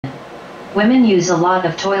Women use a lot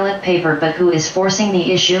of toilet paper, but who is forcing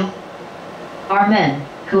the issue? Are men,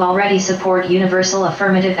 who already support universal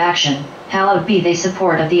affirmative action, hallowed be thy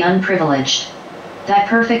support of the unprivileged. Thy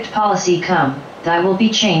perfect policy come, thy will be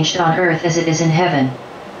changed on earth as it is in heaven.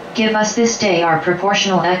 Give us this day our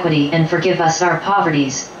proportional equity, and forgive us our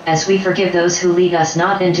poverties, as we forgive those who lead us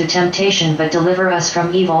not into temptation but deliver us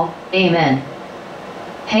from evil. Amen.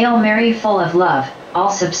 Hail Mary, full of love, all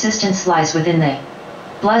subsistence lies within thee.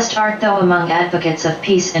 Blessed art thou among advocates of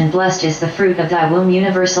peace, and blessed is the fruit of thy womb.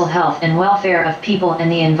 Universal health and welfare of people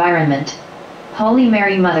and the environment. Holy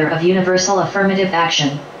Mary, Mother of universal affirmative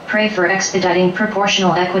action, pray for expediting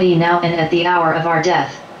proportional equity now and at the hour of our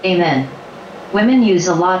death. Amen. Women use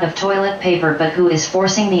a lot of toilet paper, but who is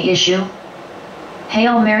forcing the issue?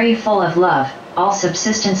 Hail Mary, full of love, all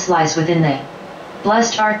subsistence lies within thee.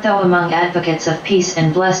 Blessed art thou among advocates of peace,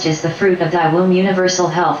 and blessed is the fruit of thy womb. Universal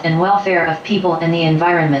health and welfare of people and the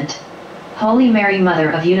environment. Holy Mary,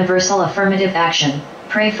 Mother of universal affirmative action,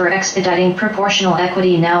 pray for expediting proportional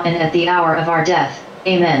equity now and at the hour of our death.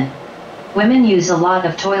 Amen. Women use a lot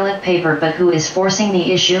of toilet paper, but who is forcing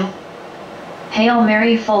the issue? Hail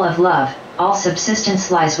Mary, full of love, all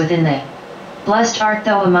subsistence lies within thee. Blessed art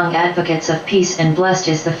thou among advocates of peace, and blessed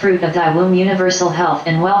is the fruit of thy womb. Universal health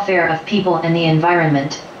and welfare of people and the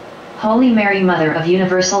environment. Holy Mary, Mother of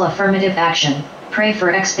universal affirmative action, pray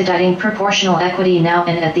for expediting proportional equity now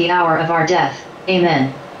and at the hour of our death.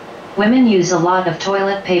 Amen. Women use a lot of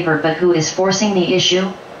toilet paper, but who is forcing the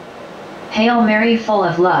issue? Hail Mary, full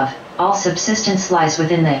of love, all subsistence lies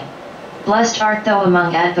within thee. Blessed art thou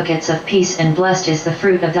among advocates of peace, and blessed is the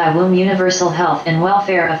fruit of thy womb. Universal health and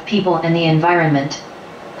welfare of people and the environment.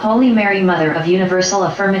 Holy Mary, Mother of universal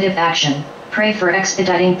affirmative action, pray for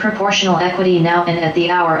expediting proportional equity now and at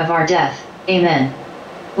the hour of our death. Amen.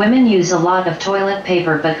 Women use a lot of toilet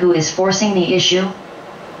paper, but who is forcing the issue?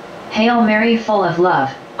 Hail Mary, full of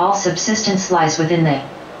love, all subsistence lies within thee.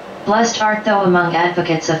 Blessed art thou among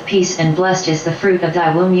advocates of peace, and blessed is the fruit of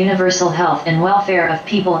thy womb. Universal health and welfare of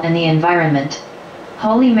people and the environment.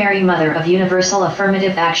 Holy Mary, Mother of universal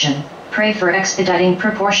affirmative action, pray for expediting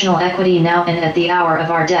proportional equity now and at the hour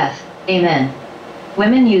of our death. Amen.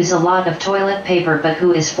 Women use a lot of toilet paper, but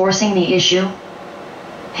who is forcing the issue?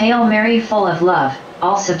 Hail Mary, full of love,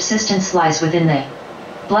 all subsistence lies within thee.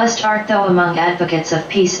 Blessed art thou among advocates of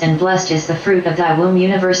peace, and blessed is the fruit of thy womb.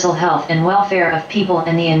 Universal health and welfare of people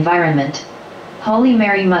and the environment. Holy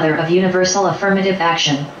Mary, Mother of universal affirmative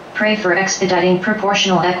action, pray for expediting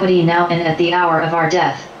proportional equity now and at the hour of our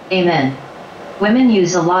death. Amen. Women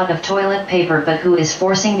use a lot of toilet paper, but who is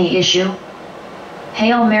forcing the issue?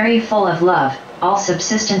 Hail Mary, full of love, all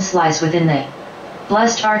subsistence lies within thee.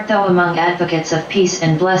 Blessed art thou among advocates of peace,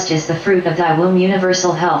 and blessed is the fruit of thy womb.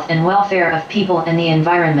 Universal health and welfare of people and the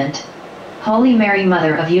environment. Holy Mary,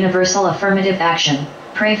 Mother of universal affirmative action,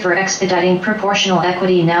 pray for expediting proportional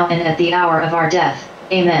equity now and at the hour of our death.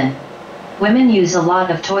 Amen. Women use a lot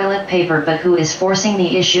of toilet paper, but who is forcing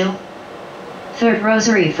the issue? Third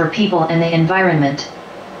Rosary for people and the environment.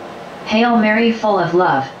 Hail Mary, full of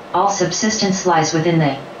love, all subsistence lies within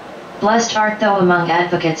thee. Blessed art thou among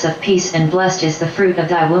advocates of peace, and blessed is the fruit of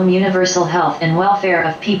thy womb. Universal health and welfare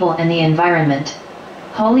of people and the environment.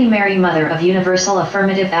 Holy Mary, Mother of universal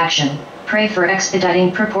affirmative action, pray for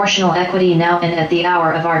expediting proportional equity now and at the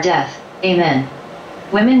hour of our death. Amen.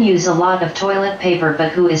 Women use a lot of toilet paper,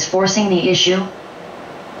 but who is forcing the issue?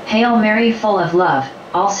 Hail Mary, full of love,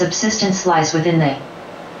 all subsistence lies within thee.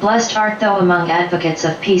 Blessed art thou among advocates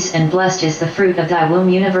of peace, and blessed is the fruit of thy womb.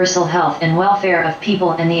 Universal health and welfare of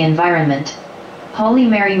people and the environment. Holy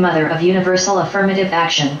Mary, Mother of universal affirmative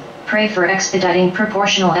action, pray for expediting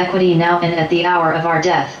proportional equity now and at the hour of our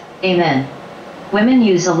death. Amen. Women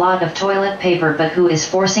use a lot of toilet paper, but who is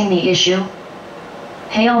forcing the issue?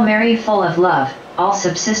 Hail Mary, full of love, all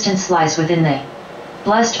subsistence lies within thee.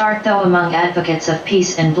 Blessed art thou among advocates of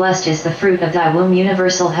peace, and blessed is the fruit of thy womb.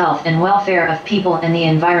 Universal health and welfare of people and the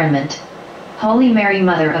environment. Holy Mary,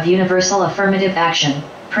 Mother of universal affirmative action,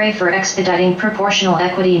 pray for expediting proportional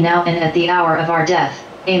equity now and at the hour of our death.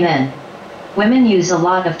 Amen. Women use a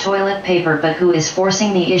lot of toilet paper, but who is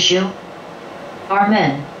forcing the issue? Are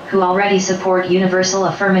men, who already support universal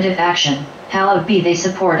affirmative action, hallowed be thy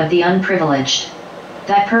support of the unprivileged.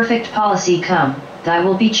 Thy perfect policy come, thy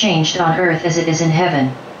will be changed on earth as it is in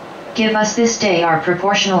heaven. Give us this day our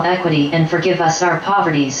proportional equity, and forgive us our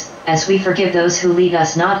poverties, as we forgive those who lead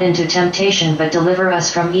us not into temptation but deliver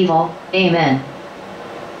us from evil. Amen.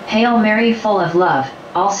 Hail Mary, full of love,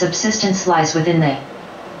 all subsistence lies within thee.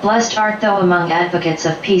 Blessed art thou among advocates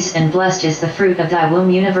of peace, and blessed is the fruit of thy womb.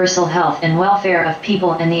 Universal health and welfare of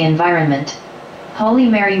people and the environment. Holy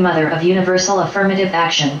Mary, Mother of Universal Affirmative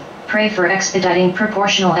Action, pray for expediting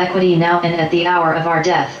proportional equity now and at the hour of our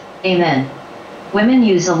death. Amen. Women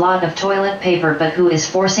use a lot of toilet paper, but who is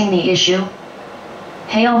forcing the issue?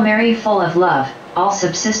 Hail Mary, full of love, all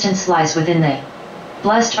subsistence lies within thee.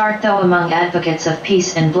 Blessed art thou among advocates of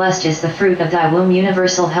peace, and blessed is the fruit of thy womb.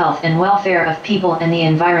 Universal health and welfare of people and the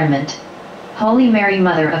environment. Holy Mary,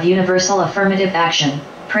 Mother of Universal Affirmative Action,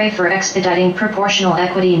 pray for expediting proportional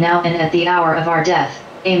equity now and at the hour of our death.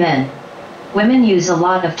 Amen. Women use a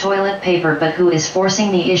lot of toilet paper, but who is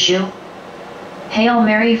forcing the issue? Hail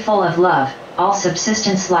Mary, full of love, all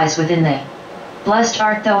subsistence lies within thee. Blessed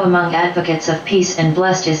art thou among advocates of peace, and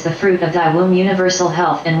blessed is the fruit of thy womb. Universal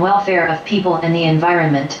health and welfare of people and the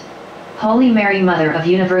environment. Holy Mary, Mother of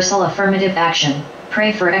Universal Affirmative Action,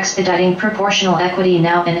 pray for expediting proportional equity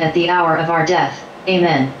now and at the hour of our death.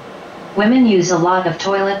 Amen. Women use a lot of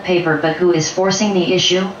toilet paper, but who is forcing the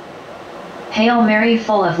issue? Hail Mary,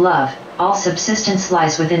 full of love, all subsistence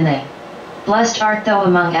lies within thee. Blessed art thou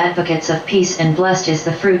among advocates of peace, and blessed is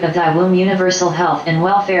the fruit of thy womb. Universal health and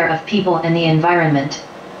welfare of people and the environment.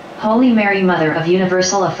 Holy Mary, Mother of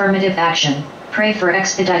Universal Affirmative Action, pray for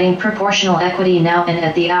expediting proportional equity now and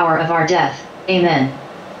at the hour of our death. Amen.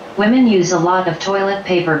 Women use a lot of toilet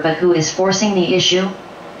paper, but who is forcing the issue?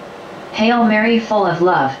 Hail Mary, full of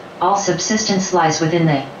love, all subsistence lies within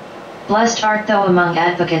thee. Blessed art thou among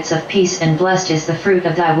advocates of peace, and blessed is the fruit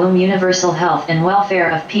of thy womb. Universal health and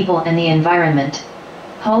welfare of people and the environment.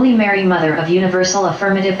 Holy Mary, Mother of Universal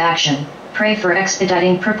Affirmative Action, pray for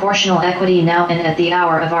expediting proportional equity now and at the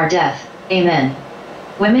hour of our death. Amen.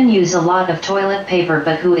 Women use a lot of toilet paper,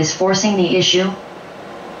 but who is forcing the issue?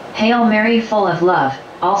 Hail Mary, full of love,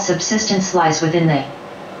 all subsistence lies within thee.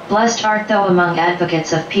 Blessed art thou among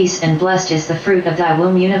advocates of peace, and blessed is the fruit of thy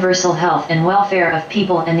womb. Universal health and welfare of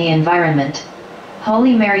people and the environment.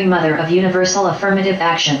 Holy Mary, Mother of Universal Affirmative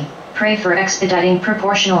Action, pray for expediting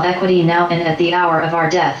proportional equity now and at the hour of our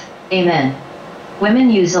death. Amen. Women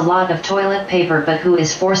use a lot of toilet paper, but who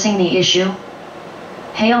is forcing the issue?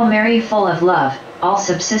 Hail Mary, full of love, all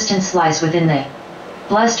subsistence lies within thee.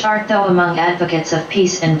 Blessed art thou among advocates of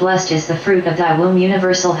peace, and blessed is the fruit of thy womb.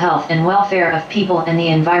 Universal health and welfare of people and the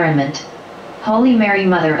environment. Holy Mary,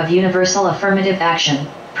 Mother of Universal Affirmative Action,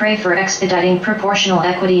 pray for expediting proportional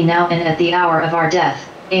equity now and at the hour of our death.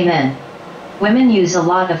 Amen. Women use a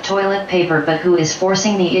lot of toilet paper, but who is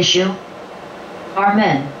forcing the issue? Are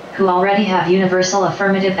men, who already have universal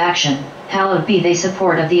affirmative action. Hallowed be thy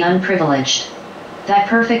support of the unprivileged. Thy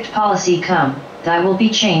perfect policy come. Thy will be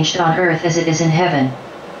changed on earth as it is in heaven.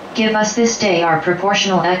 Give us this day our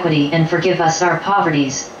proportional equity, and forgive us our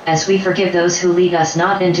poverties, as we forgive those who lead us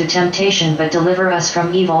not into temptation, but deliver us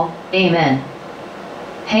from evil. Amen.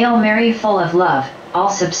 Hail Mary, full of love, all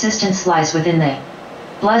subsistence lies within thee.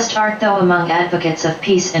 Blessed art thou among advocates of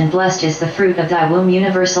peace, and blessed is the fruit of thy womb.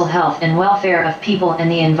 Universal health and welfare of people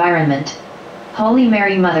and the environment. Holy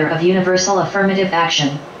Mary, Mother of Universal Affirmative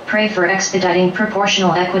Action, pray for expediting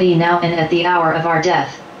proportional equity now and at the hour of our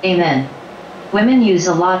death. Amen. Women use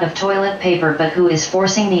a lot of toilet paper, but who is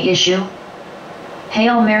forcing the issue?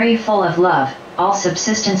 Hail Mary, full of love, all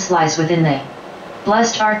subsistence lies within thee.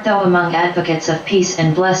 Blessed art thou among advocates of peace,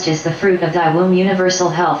 and blessed is the fruit of thy womb. Universal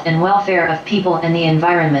health and welfare of people and the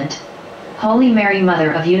environment. Holy Mary,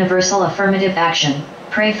 Mother of Universal Affirmative Action,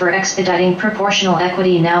 pray for expediting proportional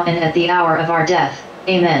equity now and at the hour of our death.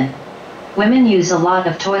 Amen. Women use a lot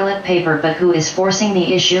of toilet paper, but who is forcing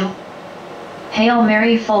the issue? Hail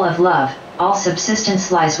Mary, full of love, all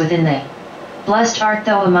subsistence lies within thee. Blessed art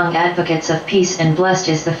thou among advocates of peace, and blessed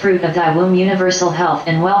is the fruit of thy womb. Universal health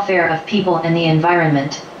and welfare of people and the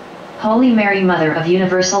environment. Holy Mary, Mother of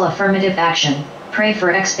Universal Affirmative Action, pray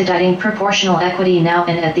for expediting proportional equity now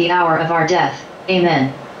and at the hour of our death.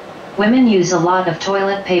 Amen. Women use a lot of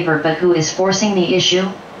toilet paper, but who is forcing the issue?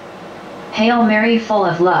 Hail Mary, full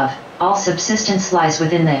of love, all subsistence lies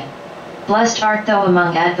within thee. Blessed art thou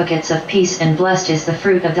among advocates of peace, and blessed is the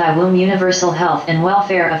fruit of thy womb. Universal health and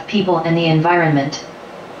welfare of people and the environment.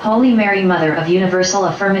 Holy Mary, Mother of Universal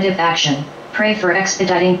Affirmative Action, pray for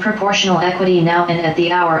expediting proportional equity now and at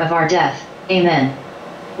the hour of our death. Amen.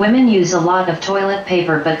 Women use a lot of toilet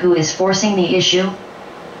paper, but who is forcing the issue?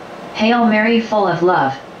 Hail Mary, full of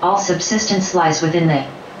love, all subsistence lies within thee.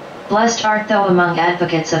 Blessed art thou among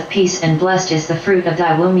advocates of peace, and blessed is the fruit of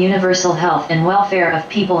thy womb. Universal health and welfare of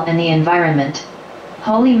people and the environment.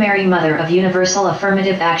 Holy Mary, Mother of Universal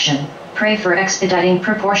Affirmative Action, pray for expediting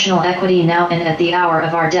proportional equity now and at the hour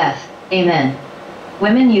of our death. Amen.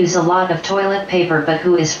 Women use a lot of toilet paper, but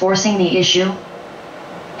who is forcing the issue?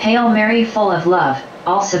 Hail Mary, full of love,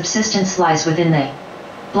 all subsistence lies within thee.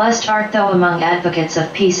 Blessed art thou among advocates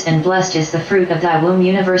of peace, and blessed is the fruit of thy womb.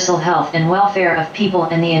 Universal health and welfare of people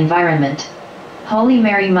and the environment. Holy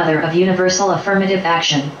Mary, Mother of Universal Affirmative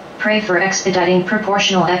Action, pray for expediting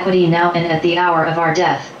proportional equity now and at the hour of our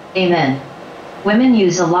death. Amen. Women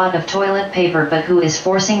use a lot of toilet paper, but who is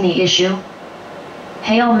forcing the issue?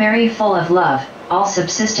 Hail Mary, full of love, all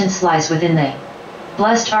subsistence lies within thee.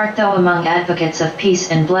 Blessed art thou among advocates of peace,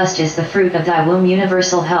 and blessed is the fruit of thy womb.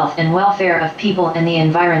 Universal health and welfare of people and the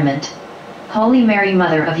environment. Holy Mary,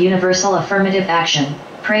 Mother of Universal Affirmative Action,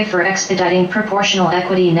 pray for expediting proportional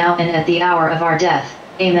equity now and at the hour of our death.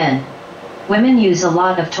 Amen. Women use a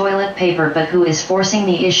lot of toilet paper, but who is forcing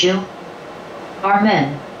the issue? Are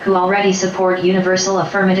men, who already support universal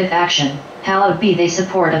affirmative action. Hallowed be thy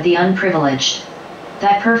support of the unprivileged.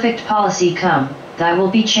 Thy perfect policy come, thy will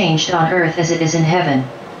be changed on earth as it is in heaven.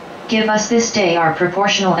 Give us this day our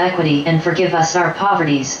proportional equity, and forgive us our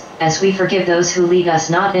poverties, as we forgive those who lead us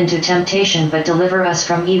not into temptation but deliver us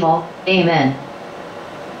from evil. Amen.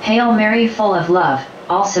 Hail Mary, full of love,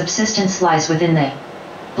 all subsistence lies within thee.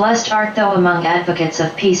 Blessed art thou among advocates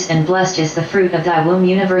of peace, and blessed is the fruit of thy womb.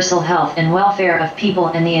 Universal health and welfare of people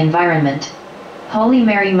and the environment. Holy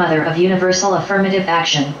Mary, Mother of Universal Affirmative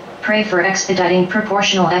Action, pray for expediting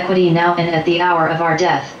proportional equity now and at the hour of our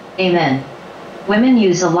death. Amen. Women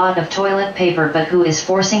use a lot of toilet paper, but who is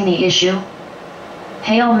forcing the issue?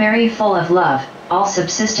 Hail Mary, full of love, all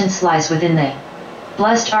subsistence lies within thee.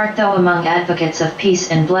 Blessed art thou among advocates of peace,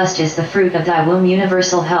 and blessed is the fruit of thy womb.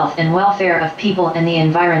 Universal health and welfare of people and the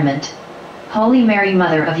environment. Holy Mary,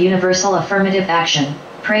 Mother of Universal Affirmative Action,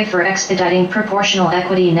 pray for expediting proportional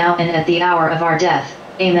equity now and at the hour of our death.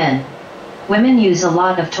 Amen. Women use a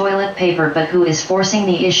lot of toilet paper, but who is forcing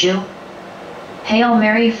the issue? Hail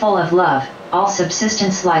Mary, full of love, all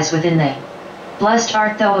subsistence lies within thee. Blessed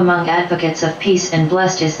art thou among advocates of peace, and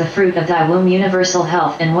blessed is the fruit of thy womb. Universal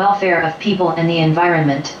health and welfare of people and the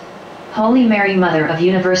environment. Holy Mary, Mother of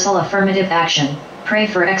Universal Affirmative Action, pray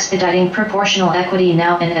for expediting proportional equity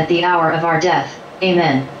now and at the hour of our death.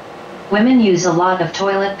 Amen. Women use a lot of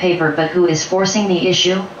toilet paper, but who is forcing the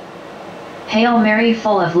issue? Hail Mary,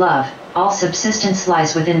 full of love, all subsistence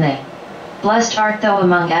lies within thee. Blessed art thou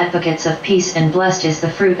among advocates of peace, and blessed is the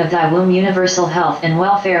fruit of thy womb. Universal health and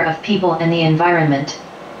welfare of people and the environment.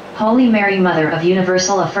 Holy Mary, Mother of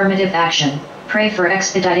Universal Affirmative Action, pray for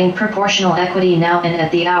expediting proportional equity now and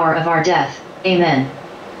at the hour of our death. Amen.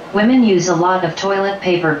 Women use a lot of toilet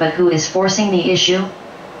paper, but who is forcing the issue?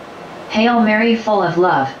 Hail Mary, full of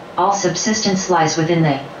love, all subsistence lies within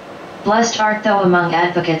thee. Blessed art thou among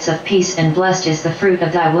advocates of peace, and blessed is the fruit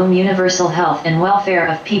of thy womb. Universal health and welfare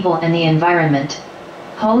of people and the environment.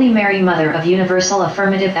 Holy Mary, Mother of Universal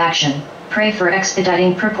Affirmative Action, pray for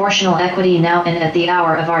expediting proportional equity now and at the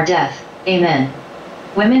hour of our death. Amen.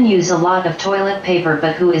 Women use a lot of toilet paper,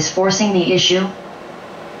 but who is forcing the issue?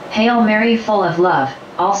 Hail Mary, full of love,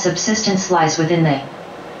 all subsistence lies within thee.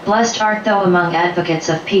 Blessed art thou among advocates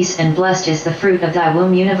of peace, and blessed is the fruit of thy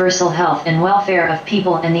womb. Universal health and welfare of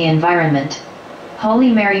people and the environment. Holy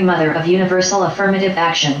Mary, Mother of Universal Affirmative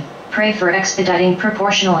Action, pray for expediting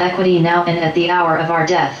proportional equity now and at the hour of our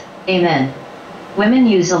death. Amen. Women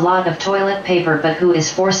use a lot of toilet paper, but who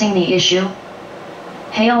is forcing the issue?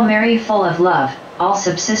 Hail Mary, full of love, all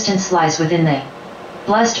subsistence lies within thee.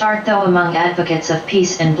 Blessed art thou among advocates of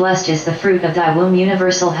peace, and blessed is the fruit of thy womb.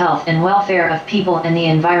 Universal health and welfare of people and the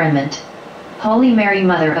environment. Holy Mary,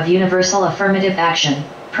 Mother of Universal Affirmative Action,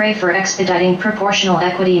 pray for expediting proportional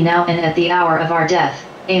equity now and at the hour of our death.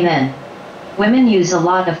 Amen. Women use a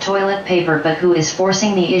lot of toilet paper, but who is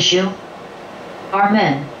forcing the issue? Are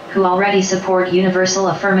men, who already support universal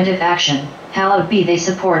affirmative action. Hallowed be thy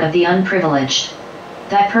support of the unprivileged.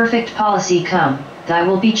 Thy perfect policy come, thy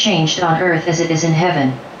will be changed on earth as it is in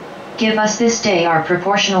heaven. Give us this day our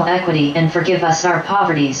proportional equity, and forgive us our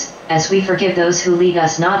poverties, as we forgive those who lead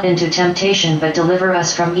us not into temptation but deliver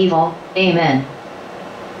us from evil. Amen.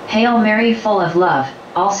 Hail Mary, full of love,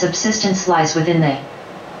 all subsistence lies within thee.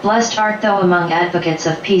 Blessed art thou among advocates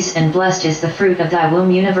of peace, and blessed is the fruit of thy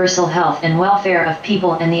womb. Universal health and welfare of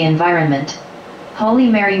people and the environment. Holy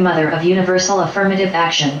Mary, Mother of Universal Affirmative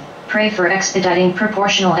Action, pray for expediting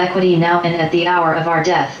proportional equity now and at the hour of our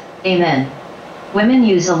death. Amen. Women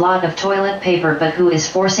use a lot of toilet paper, but who is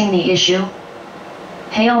forcing the issue?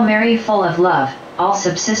 Hail Mary, full of love, all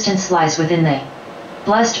subsistence lies within thee.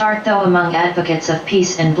 Blessed art thou among advocates of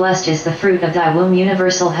peace, and blessed is the fruit of thy womb.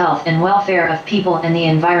 Universal health and welfare of people and the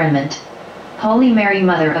environment. Holy Mary,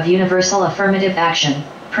 Mother of Universal Affirmative Action,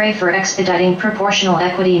 pray for expediting proportional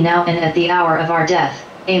equity now and at the hour of our death.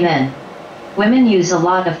 Amen. Women use a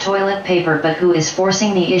lot of toilet paper, but who is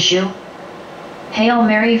forcing the issue? Hail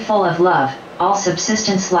Mary, full of love, all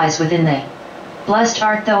subsistence lies within thee. Blessed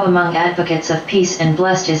art thou among advocates of peace, and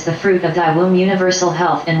blessed is the fruit of thy womb. Universal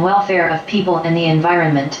health and welfare of people and the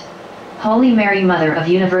environment. Holy Mary, Mother of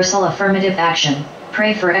universal affirmative action,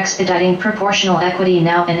 pray for expediting proportional equity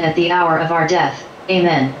now and at the hour of our death.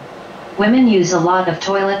 Amen. Women use a lot of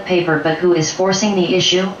toilet paper, but who is forcing the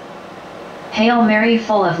issue? Hail Mary,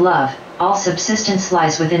 full of love, all subsistence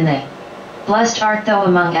lies within thee. Blessed art thou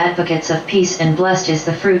among advocates of peace, and blessed is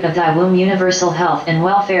the fruit of thy womb. Universal health and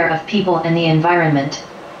welfare of people and the environment.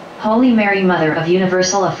 Holy Mary, Mother of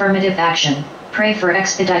universal affirmative action, pray for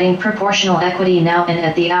expediting proportional equity now and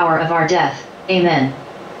at the hour of our death. Amen.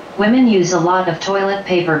 Women use a lot of toilet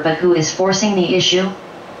paper, but who is forcing the issue?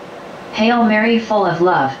 Hail Mary, full of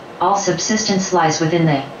love, all subsistence lies within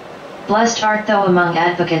thee. Blessed art thou among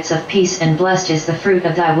advocates of peace, and blessed is the fruit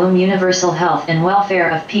of thy womb. Universal health and welfare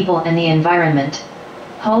of people and the environment.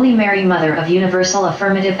 Holy Mary, Mother of universal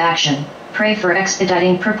affirmative action, pray for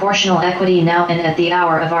expediting proportional equity now and at the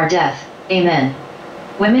hour of our death. Amen.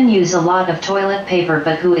 Women use a lot of toilet paper,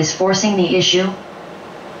 but who is forcing the issue?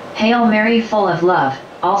 Hail Mary, full of love,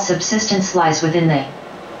 all subsistence lies within thee.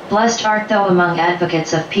 Blessed art thou among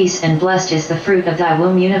advocates of peace, and blessed is the fruit of thy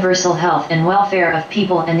womb. Universal health and welfare of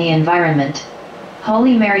people and the environment.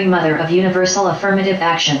 Holy Mary, Mother of universal affirmative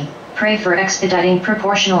action, pray for expediting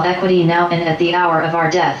proportional equity now and at the hour of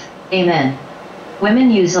our death. Amen.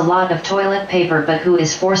 Women use a lot of toilet paper, but who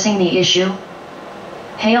is forcing the issue?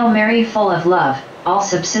 Hail Mary, full of love, all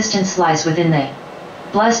subsistence lies within thee.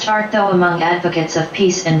 Blessed art thou among advocates of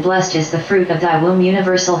peace, and blessed is the fruit of thy womb.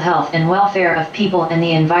 Universal health and welfare of people and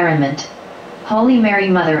the environment. Holy Mary,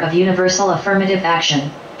 Mother of universal affirmative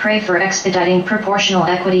action, pray for expediting proportional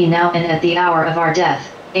equity now and at the hour of our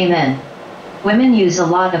death. Amen. Women use a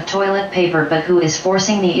lot of toilet paper, but who is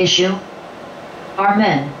forcing the issue? Are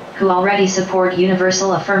men, who already support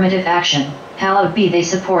universal affirmative action. Hallowed be thy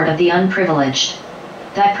support of the unprivileged.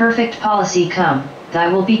 Thy perfect policy come. Thy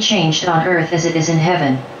will be changed on earth as it is in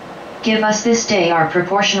heaven. Give us this day our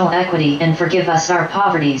proportional equity, and forgive us our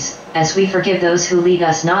poverties, as we forgive those who lead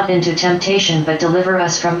us not into temptation, but deliver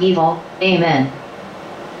us from evil. Amen.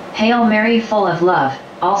 Hail Mary, full of love,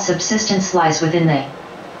 all subsistence lies within thee.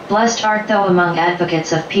 Blessed art thou among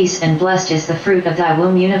advocates of peace, and blessed is the fruit of thy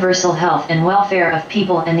womb. Universal health and welfare of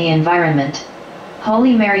people and the environment.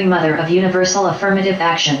 Holy Mary, Mother of universal affirmative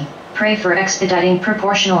action, pray for expediting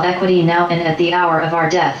proportional equity now and at the hour of our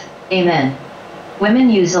death. Amen. Women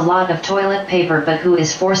use a lot of toilet paper, but who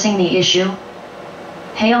is forcing the issue?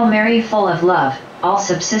 Hail Mary, full of love, all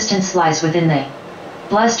subsistence lies within thee.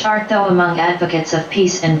 Blessed art thou among advocates of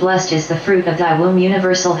peace, and blessed is the fruit of thy womb.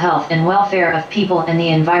 Universal health and welfare of people and the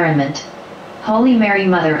environment. Holy Mary,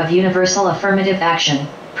 Mother of universal affirmative action,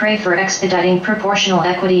 pray for expediting proportional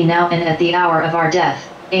equity now and at the hour of our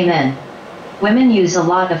death. Amen. Women use a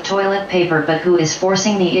lot of toilet paper, but who is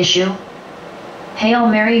forcing the issue? Hail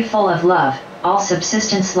Mary, full of love, all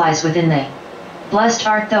subsistence lies within thee. Blessed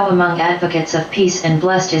art thou among advocates of peace, and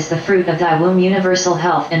blessed is the fruit of thy womb. Universal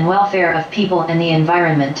health and welfare of people and the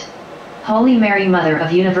environment. Holy Mary, Mother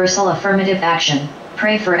of universal affirmative action,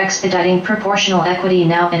 pray for expediting proportional equity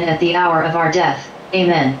now and at the hour of our death.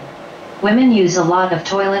 Amen. Women use a lot of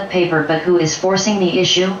toilet paper, but who is forcing the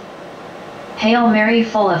issue? Hail Mary,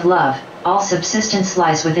 full of love, all subsistence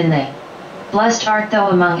lies within thee. Blessed art thou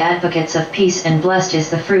among advocates of peace, and blessed is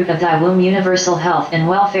the fruit of thy womb. Universal health and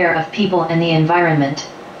welfare of people and the environment.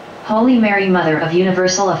 Holy Mary, Mother of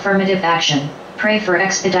universal affirmative action, pray for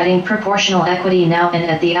expediting proportional equity now and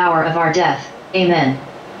at the hour of our death. Amen.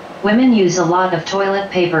 Women use a lot of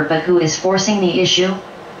toilet paper, but who is forcing the issue?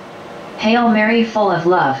 Hail Mary, full of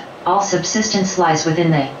love, all subsistence lies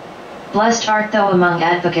within thee. Blessed art thou among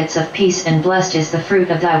advocates of peace, and blessed is the fruit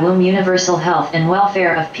of thy womb. Universal health and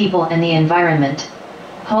welfare of people and the environment.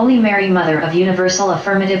 Holy Mary, Mother of universal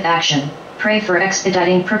affirmative action, pray for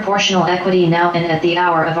expediting proportional equity now and at the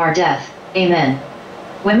hour of our death. Amen.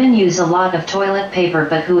 Women use a lot of toilet paper,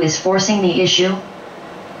 but who is forcing the issue?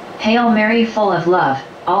 Hail Mary, full of love,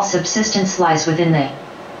 all subsistence lies within thee.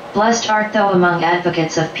 Blessed art thou among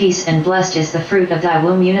advocates of peace, and blessed is the fruit of thy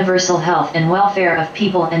womb. Universal health and welfare of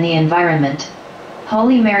people and the environment.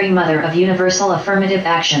 Holy Mary, Mother of universal affirmative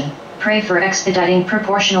action, pray for expediting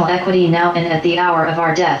proportional equity now and at the hour of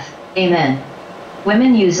our death. Amen.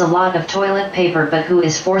 Women use a lot of toilet paper, but who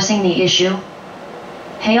is forcing the issue?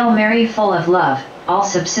 Hail Mary, full of love, all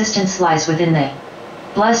subsistence lies within thee.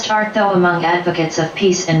 Blessed art thou among advocates of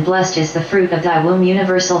peace, and blessed is the fruit of thy womb.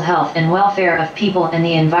 Universal health and welfare of people and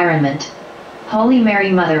the environment. Holy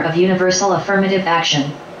Mary, Mother of universal affirmative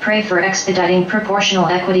action, pray for expediting proportional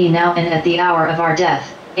equity now and at the hour of our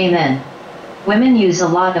death. Amen. Women use a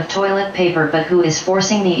lot of toilet paper, but who is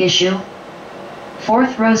forcing the issue?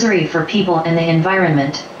 Fourth Rosary for people and the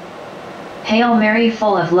environment. Hail Mary,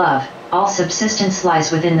 full of love, all subsistence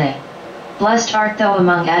lies within thee. Blessed art thou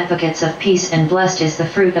among advocates of peace, and blessed is the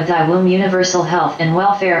fruit of thy womb. Universal health and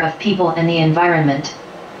welfare of people and the environment.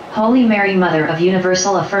 Holy Mary, Mother of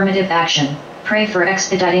universal affirmative action, pray for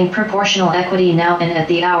expediting proportional equity now and at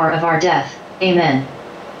the hour of our death. Amen.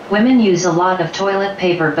 Women use a lot of toilet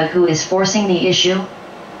paper, but who is forcing the issue?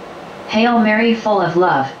 Hail Mary, full of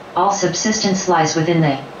love, all subsistence lies within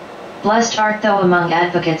thee. Blessed art thou among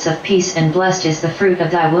advocates of peace, and blessed is the fruit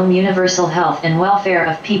of thy womb. Universal health and welfare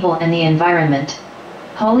of people and the environment.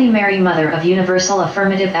 Holy Mary, Mother of universal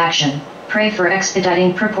affirmative action, pray for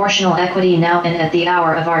expediting proportional equity now and at the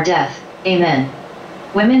hour of our death. Amen.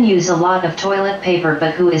 Women use a lot of toilet paper,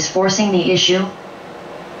 but who is forcing the issue?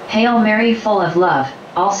 Hail Mary, full of love,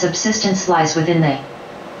 all subsistence lies within thee.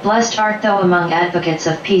 Blessed art thou among advocates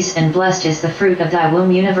of peace, and blessed is the fruit of thy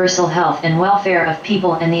womb. Universal health and welfare of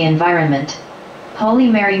people and the environment. Holy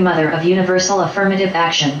Mary, Mother of universal affirmative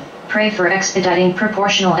action, pray for expediting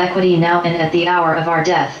proportional equity now and at the hour of our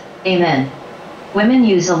death. Amen. Women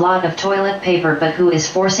use a lot of toilet paper, but who is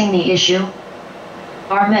forcing the issue?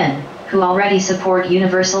 Are men, who already support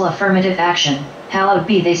universal affirmative action. Hallowed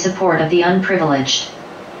be thy support of the unprivileged.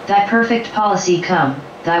 Thy perfect policy come,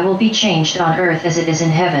 thy will be changed on earth as it is in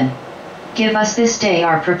heaven. Give us this day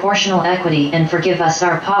our proportional equity, and forgive us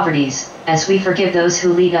our poverties, as we forgive those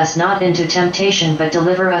who lead us not into temptation, but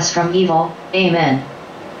deliver us from evil. Amen.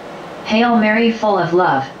 Hail Mary, full of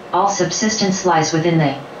love, all subsistence lies within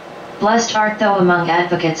thee. Blessed art thou among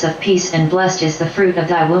advocates of peace, and blessed is the fruit of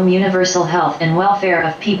thy womb. Universal health and welfare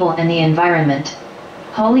of people and the environment.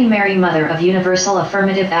 Holy Mary, Mother of universal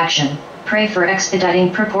affirmative action, pray for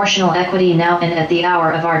expediting proportional equity now and at the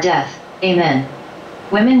hour of our death. Amen.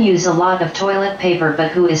 Women use a lot of toilet paper,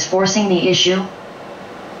 but who is forcing the issue?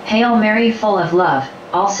 Hail Mary, full of love,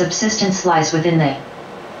 all subsistence lies within thee.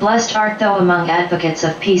 Blessed art thou among advocates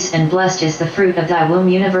of peace, and blessed is the fruit of thy womb.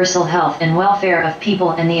 Universal health and welfare of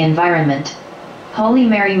people and the environment. Holy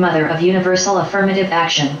Mary, Mother of universal affirmative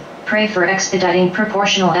action, pray for expediting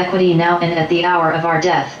proportional equity now and at the hour of our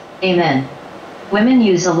death. Amen. Women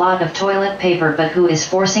use a lot of toilet paper, but who is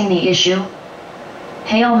forcing the issue?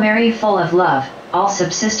 Hail Mary, full of love, all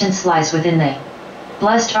subsistence lies within thee.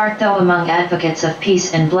 Blessed art thou among advocates of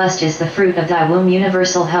peace, and blessed is the fruit of thy womb.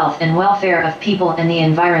 Universal health and welfare of people and the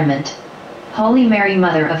environment. Holy Mary,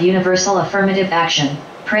 Mother of universal affirmative action,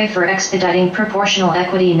 pray for expediting proportional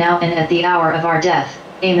equity now and at the hour of our death.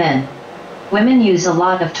 Amen. Women use a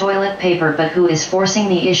lot of toilet paper, but who is forcing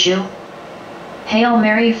the issue? Hail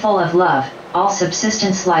Mary, full of love, all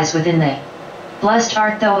subsistence lies within thee. Blessed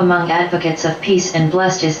art thou among advocates of peace, and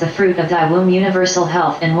blessed is the fruit of thy womb. Universal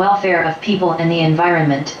health and welfare of people and the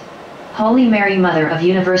environment. Holy Mary, Mother of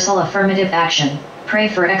universal affirmative action, pray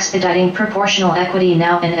for expediting proportional equity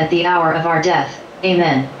now and at the hour of our death.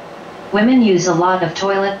 Amen. Women use a lot of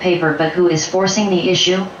toilet paper, but who is forcing the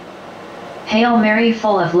issue? Hail Mary,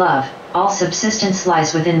 full of love, all subsistence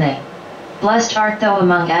lies within thee. Blessed art thou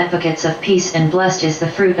among advocates of peace, and blessed is the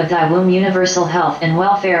fruit of thy womb. Universal health and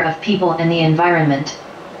welfare of people and the environment.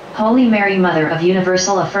 Holy Mary, Mother of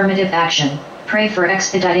universal affirmative action, pray for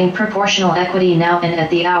expediting proportional equity now and at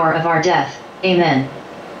the hour of our death. Amen.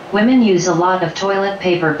 Women use a lot of toilet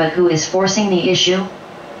paper, but who is forcing the issue?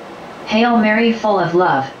 Hail Mary, full of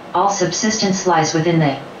love, all subsistence lies within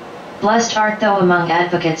thee. Blessed art thou among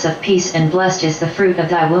advocates of peace, and blessed is the fruit of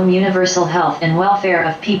thy womb. Universal health and welfare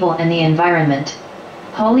of people and the environment.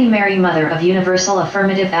 Holy Mary, Mother of universal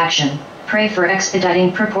affirmative action, pray for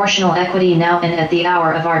expediting proportional equity now and at the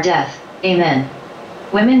hour of our death. Amen.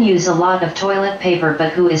 Women use a lot of toilet paper,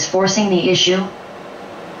 but who is forcing the issue?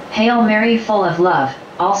 Hail Mary, full of love,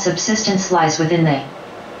 all subsistence lies within thee.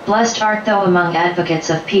 Blessed art thou among advocates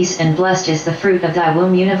of peace, and blessed is the fruit of thy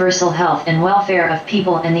womb. Universal health and welfare of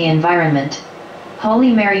people and the environment.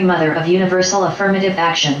 Holy Mary, Mother of universal affirmative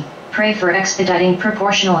action, pray for expediting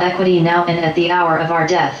proportional equity now and at the hour of our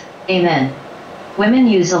death. Amen. Women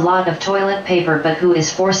use a lot of toilet paper, but who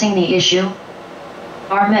is forcing the issue?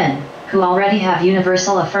 Are men, who already have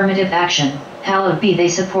universal affirmative action. Hallowed be thy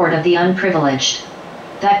support of the unprivileged.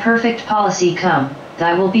 Thy perfect policy come,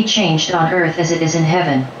 thy will be changed on earth as it is in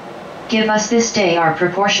heaven. Give us this day our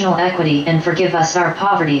proportional equity, and forgive us our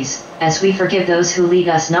poverties, as we forgive those who lead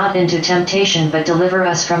us not into temptation, but deliver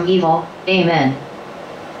us from evil. Amen.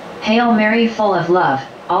 Hail Mary, full of love,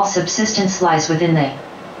 all subsistence lies within thee.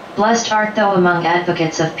 Blessed art thou among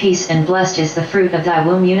advocates of peace, and blessed is the fruit of thy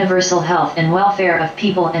womb. Universal health and welfare of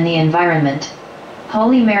people and the environment.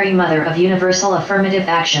 Holy Mary, Mother of universal affirmative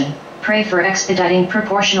action, pray for expediting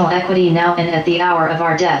proportional equity now and at the hour of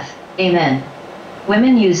our death. Amen.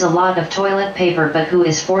 Women use a lot of toilet paper, but who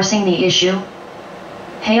is forcing the issue?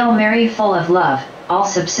 Hail Mary, full of love, all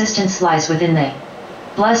subsistence lies within thee.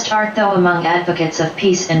 Blessed art thou among advocates of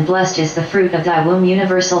peace, and blessed is the fruit of thy womb.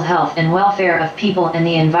 Universal health and welfare of people and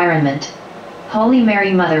the environment. Holy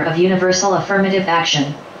Mary, Mother of universal affirmative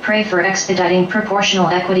action, pray for expediting proportional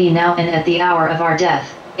equity now and at the hour of our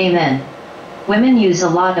death. Amen. Women use a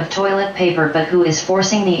lot of toilet paper, but who is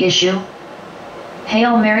forcing the issue?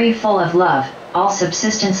 Hail Mary, full of love, all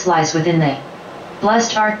subsistence lies within thee.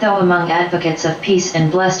 Blessed art thou among advocates of peace,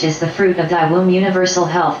 and blessed is the fruit of thy womb. Universal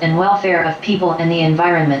health and welfare of people and the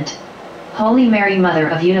environment. Holy Mary, Mother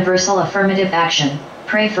of universal affirmative action,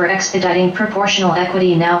 pray for expediting proportional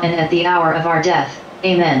equity now and at the hour of our death.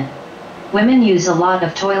 Amen. Women use a lot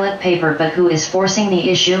of toilet paper, but who is forcing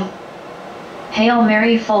the issue? Hail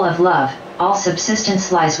Mary, full of love, all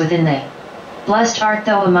subsistence lies within thee. Blessed art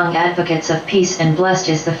thou among advocates of peace, and blessed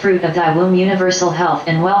is the fruit of thy womb. Universal health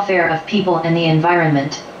and welfare of people and the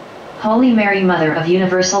environment. Holy Mary, Mother of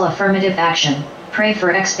universal affirmative action, pray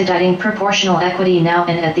for expediting proportional equity now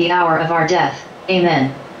and at the hour of our death.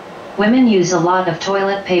 Amen. Women use a lot of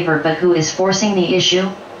toilet paper, but who is forcing the issue?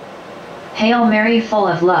 Hail Mary, full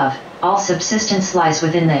of love, all subsistence lies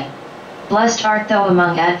within thee. Blessed art thou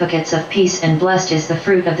among advocates of peace, and blessed is the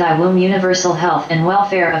fruit of thy womb. Universal health and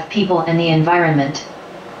welfare of people and the environment.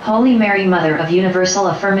 Holy Mary, Mother of universal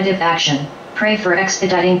affirmative action, pray for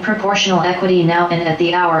expediting proportional equity now and at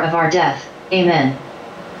the hour of our death. Amen.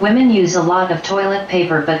 Women use a lot of toilet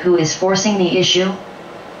paper, but who is forcing the issue?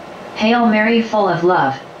 Hail Mary, full of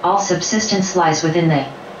love, all subsistence lies within thee.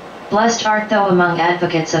 Blessed art thou among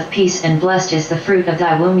advocates of peace, and blessed is the fruit of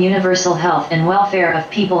thy womb. Universal health and welfare of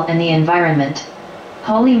people and the environment.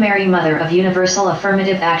 Holy Mary, Mother of universal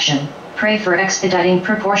affirmative action, pray for expediting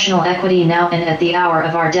proportional equity now and at the hour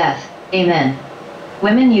of our death. Amen.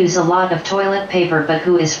 Women use a lot of toilet paper, but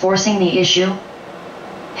who is forcing the issue?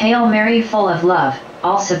 Hail Mary, full of love,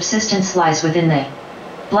 all subsistence lies within thee.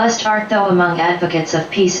 Blessed art thou among advocates of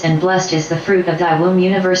peace, and blessed is the fruit of thy womb.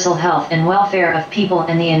 Universal health and welfare of people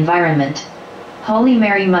and the environment. Holy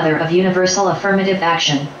Mary, Mother of universal affirmative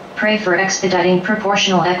action, pray for expediting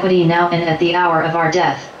proportional equity now and at the hour of our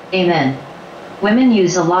death. Amen. Women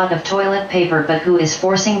use a lot of toilet paper, but who is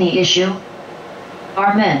forcing the issue?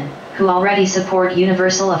 Are men, who already support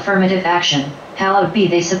universal affirmative action. Hallowed be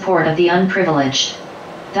thy support of the unprivileged.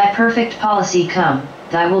 Thy perfect policy come.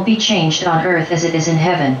 Thy will be changed on earth as it is in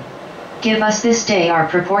heaven. Give us this day our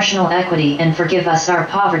proportional equity, and forgive us our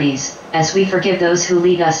poverties, as we forgive those who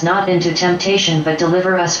lead us not into temptation, but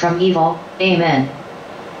deliver us from evil. Amen.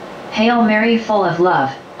 Hail Mary, full of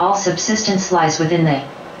love, all subsistence lies within thee.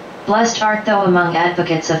 Blessed art thou among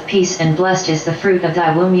advocates of peace, and blessed is the fruit of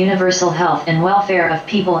thy womb. Universal health and welfare of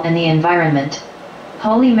people and the environment.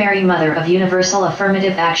 Holy Mary, Mother of universal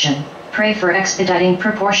affirmative action, pray for expediting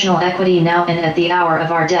proportional equity now and at the hour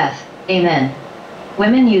of our death. Amen.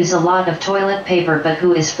 Women use a lot of toilet paper, but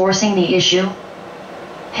who is forcing the issue?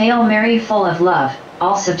 Hail Mary, full of love,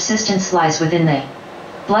 all subsistence lies within thee.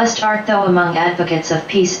 Blessed art thou among advocates of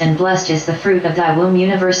peace, and blessed is the fruit of thy womb.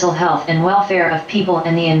 Universal health and welfare of people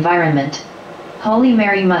and the environment. Holy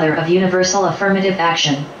Mary, Mother of universal affirmative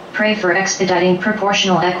action, pray for expediting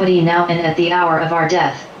proportional equity now and at the hour of our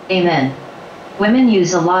death. Amen. Women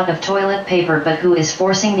use a lot of toilet paper, but who is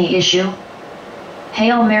forcing the issue?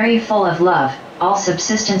 Hail Mary, full of love, all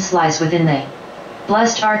subsistence lies within thee.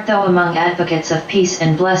 Blessed art thou among advocates of peace,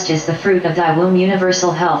 and blessed is the fruit of thy womb.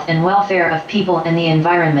 Universal health and welfare of people and the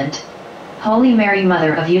environment. Holy Mary,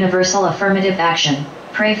 Mother of universal affirmative action,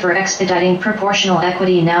 pray for expediting proportional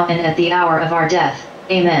equity now and at the hour of our death.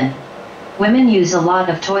 Amen. Women use a lot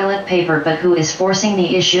of toilet paper, but who is forcing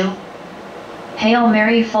the issue? Hail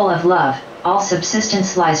Mary, full of love, all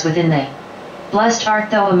subsistence lies within thee. Blessed art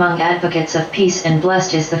thou among advocates of peace, and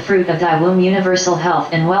blessed is the fruit of thy womb. Universal health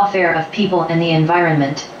and welfare of people and the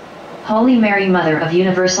environment. Holy Mary, Mother of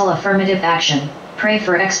universal affirmative action, pray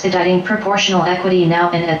for expediting proportional equity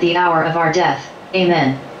now and at the hour of our death.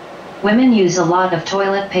 Amen. Women use a lot of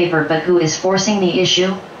toilet paper, but who is forcing the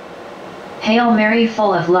issue? Hail Mary,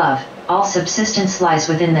 full of love, all subsistence lies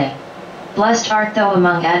within thee. Blessed art thou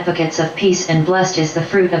among advocates of peace, and blessed is the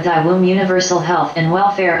fruit of thy womb. Universal health and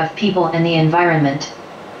welfare of people and the environment.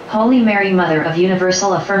 Holy Mary, Mother of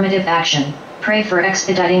universal affirmative action, pray for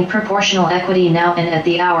expediting proportional equity now and at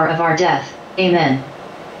the hour of our death. Amen.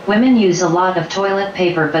 Women use a lot of toilet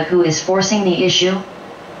paper, but who is forcing the issue?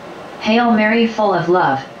 Hail Mary, full of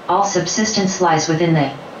love, all subsistence lies within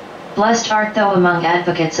thee. Blessed art thou among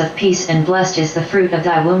advocates of peace, and blessed is the fruit of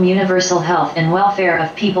thy womb. Universal health and welfare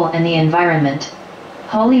of people and the environment.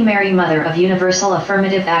 Holy Mary, Mother of Universal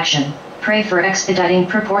Affirmative Action, pray for expediting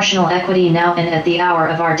proportional equity now and at the hour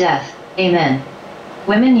of our death. Amen.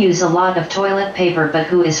 Women use a lot of toilet paper, but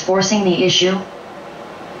who is forcing the issue?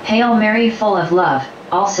 Hail Mary, full of love,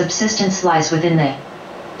 all subsistence lies within thee.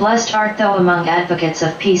 Blessed art thou among advocates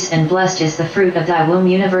of peace, and blessed is the fruit of thy womb.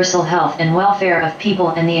 Universal health and welfare of people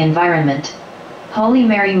and the environment. Holy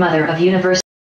Mary, Mother of Universal